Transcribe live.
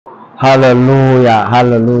Hallelujah,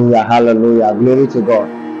 hallelujah, hallelujah. Glory to God.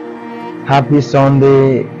 Happy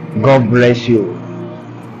Sunday. God bless you.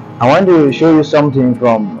 I want to show you something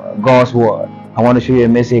from God's word. I want to show you a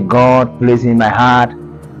message God placed in my heart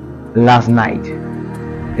last night.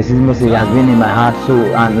 This message has been in my heart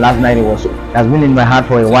and last night it has been in my heart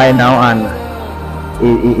for a while now, and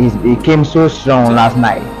it came so strong last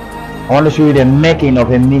night. I want to show you the making of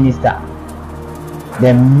a minister.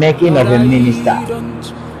 The making of a minister.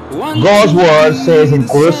 God's word says in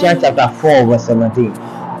Colossians chapter 4 verse 17.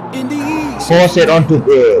 Paul said unto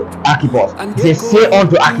Archippus, he said, say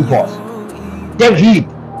unto Archippus, take heed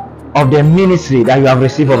of the ministry that you have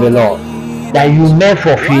received of the Lord, that you may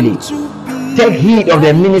fulfill it. Take heed of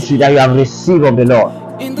the ministry that you have received of the Lord,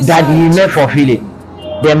 that you may fulfill it.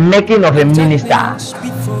 The making of a minister.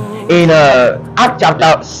 In Acts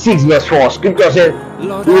chapter 6 verse 4, scripture says,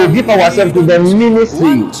 we will give ourselves to the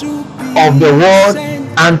ministry of the word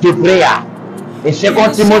and to prayer. In 2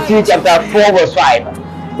 Timothy chapter 4 verse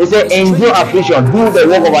 5, it says, endure affliction, do the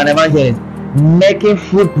work of an evangelist, making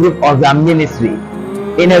full proof of their ministry.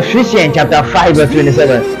 In Ephesians chapter 5 verse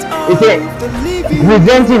 27, it says,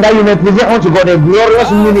 presenting that you may present unto God a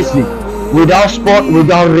glorious ministry without spot,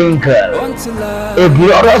 without wrinkle. A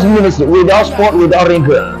glorious ministry without spot, without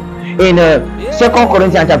wrinkle. In 2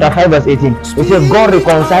 Corinthians chapter 5 verse 18, it says, God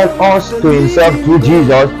reconciled us to himself through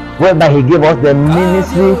Jesus, whereby he gave us the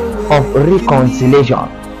ministry of reconciliation.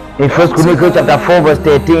 In 1 Corinthians chapter 4 verse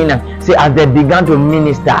 13, say, as they began to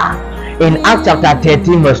minister. In Acts chapter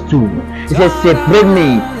 13 verse 2, it says, separate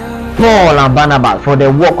me, Paul and Barnabas, for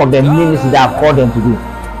the work of the ministry that I've called them to do.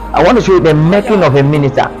 I want to show you the making of a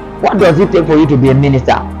minister. What does it take for you to be a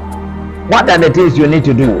minister? What are the things you need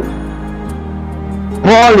to do?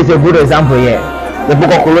 Paul is a good example here. The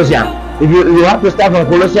book of Colossians. If you have to start from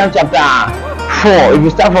Colossians chapter 4, if you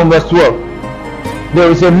start from verse 12, there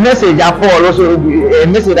is a message that Paul also, a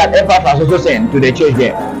message that Epaphras also sent to the church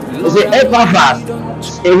there. He said, Epaphras,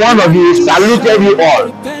 a one of you, saluted you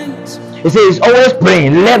all. He says, he's always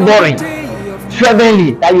praying, laboring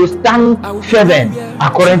fervently, that you stand fervent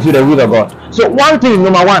according to the will of God. So one thing,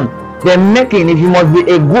 number one, the making, if you must be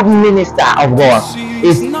a good minister of God,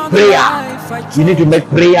 is prayer. You need to make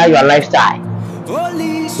prayer your lifestyle.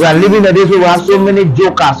 We are living the days where we have so many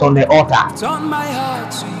jokers on the altar.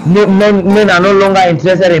 Men are no longer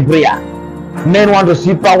interested in prayer. Men want to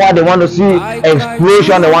see power, they want to see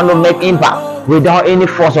explosion, they want to make impact without any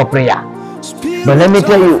force of prayer. But let me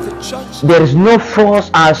tell you, there is no force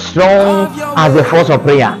as strong as the force of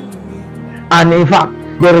prayer. And in fact,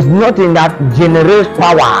 there is nothing that generates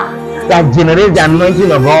power, that generates the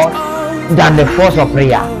anointing of God, than the force of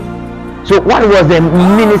prayer. So what was the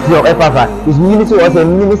ministry of Epaphras? His ministry was a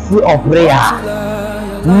ministry of prayer.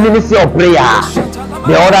 Ministry of prayer.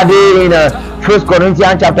 The other day in 1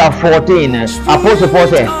 Corinthians chapter 14, Apostle Paul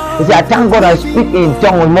said, he said, I thank God I speak in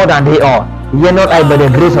tongues more than they all. Yet not I, but the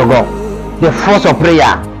grace of God. The force of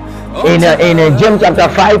prayer. In James chapter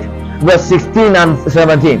 5 verse 16 and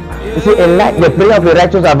 17, he said, the prayer of the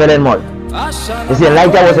righteous are very much. He said,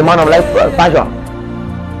 Elijah was a man of life passion,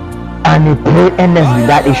 and he prayed earnestly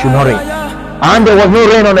that it should not rain. And there was no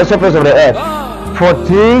rain on the surface of the earth for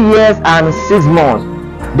 3 years and 6 months.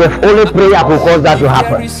 The only prayer could cause that to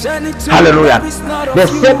happen. Hallelujah. The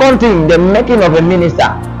second thing, the making of a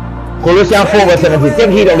minister. Colossians 4 verse 17. Take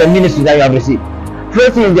heed of the ministry that you have received.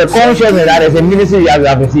 First thing is the consciousness that there's a ministry you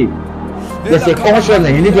have received. There's a consciousness.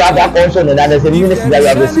 You need to have that consciousness that there's a ministry that you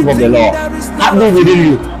have received of the Lord. Happening within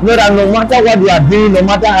you. Know that no matter what you are doing, no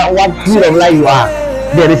matter what field of life you are,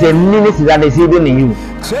 there is a ministry that is hidden in you.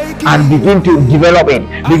 And begin to develop it.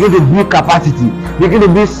 Begin to build capacity. Begin to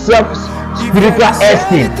build spiritual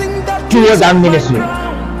esteem towards that ministry.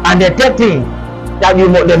 And the third thing, that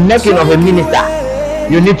the making of a minister,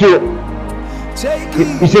 you need to,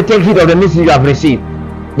 you say, take heed of the ministry you have received.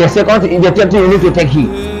 The third thing, you need to take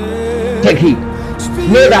heed. Take heed.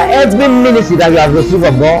 Know that every ministry that you have received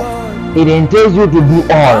of God, it entails you to do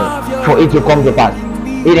all for it to come to pass.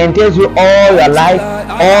 It entails you all your life,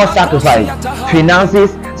 all sacrifice,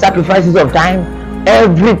 finances, sacrifices of time,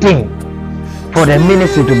 everything for the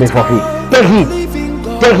ministry to be fulfilled. Take heed.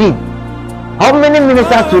 Take heed. How many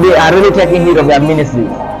ministers today are really taking heed of their ministry?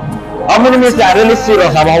 How many ministers are really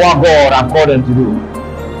serious about what God has called them to do?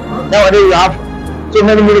 Nowadays you have so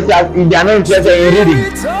many ministers, if they are not interested in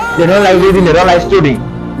reading, they don't like reading, they don't like studying,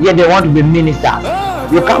 yet they want to be ministers.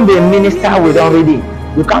 You can't be a minister without reading.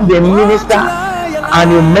 You can't be a minister and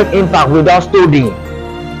you make impact without studying.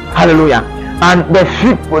 Hallelujah. And the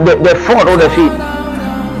fourth or the fifth,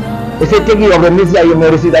 they say, take heed of the ministry that you may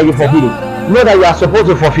receive, that you fulfill it. Know that you are supposed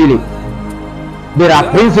to fulfill it. There are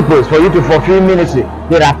principles for you to fulfill ministry.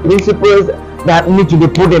 There are principles that need to be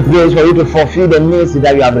put in place for you to fulfill the ministry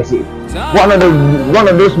that you have received. One of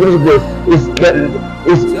those principles is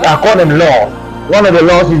called a law. One of the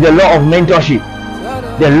laws is the law of mentorship.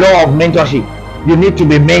 The law of mentorship. You need to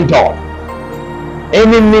be mentored.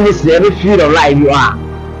 Any ministry, every field of life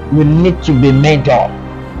you need to be mentored.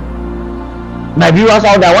 My viewers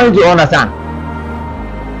out there, I want you to understand.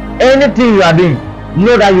 Anything you are doing,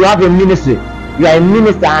 know that you have a ministry. You are a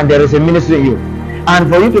minister and there is a ministry in you. And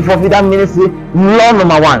for you to fulfill that ministry, law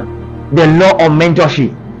number one, the law of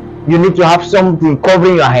mentorship. You need to have something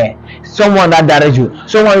covering your hair, someone that directs you,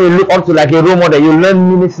 someone you look up to like a role model. You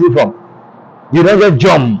learn ministry from. You don't just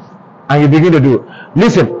jump and you begin to do.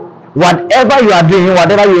 Listen, whatever you are doing,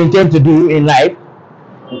 whatever you intend to do in life,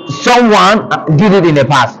 someone did it in the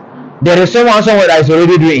past. There is someone somewhere that is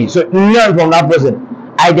already doing it. So learn from that person.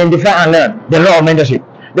 Identify and learn the law of mentorship.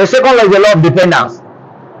 The second law is the law of dependence.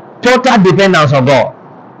 Total dependence on God.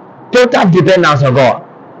 Total dependence on God.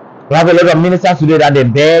 We have a lot of ministers today that they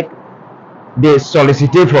beg, they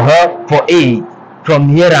solicitate for help, for aid from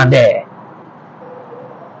here and there.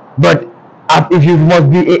 But if you must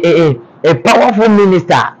be a powerful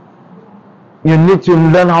minister, you need to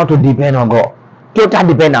learn how to depend on God. Total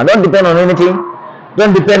dependence. Don't depend on anything.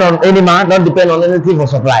 Don't depend on any man. Don't depend on anything for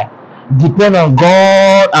supply. Depend on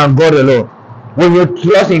God and God alone. When you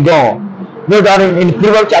trust in God, know that in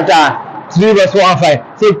Proverbs chapter 3 verse 4 and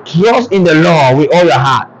 5, say trust in the Lord with all your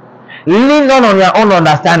heart. Lean not on your own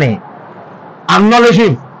understanding. Acknowledge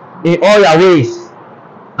Him in all your ways,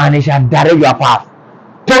 and He shall direct your path.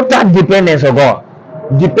 Total dependence on God.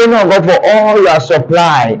 Depend on God for all your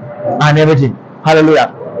supply and everything.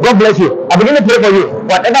 Hallelujah. God bless you. I begin to pray for you.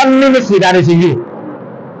 Whatever ministry that is in you,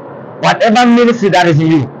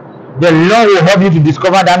 the Lord will help you to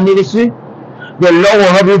discover that ministry. The Lord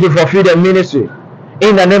will help you to fulfill the ministry.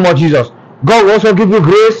 In the name of Jesus. God will also give you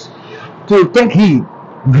grace to take heed.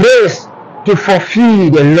 Grace to fulfill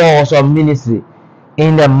the laws of ministry.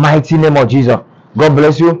 In the mighty name of Jesus. God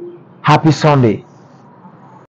bless you. Happy Sunday.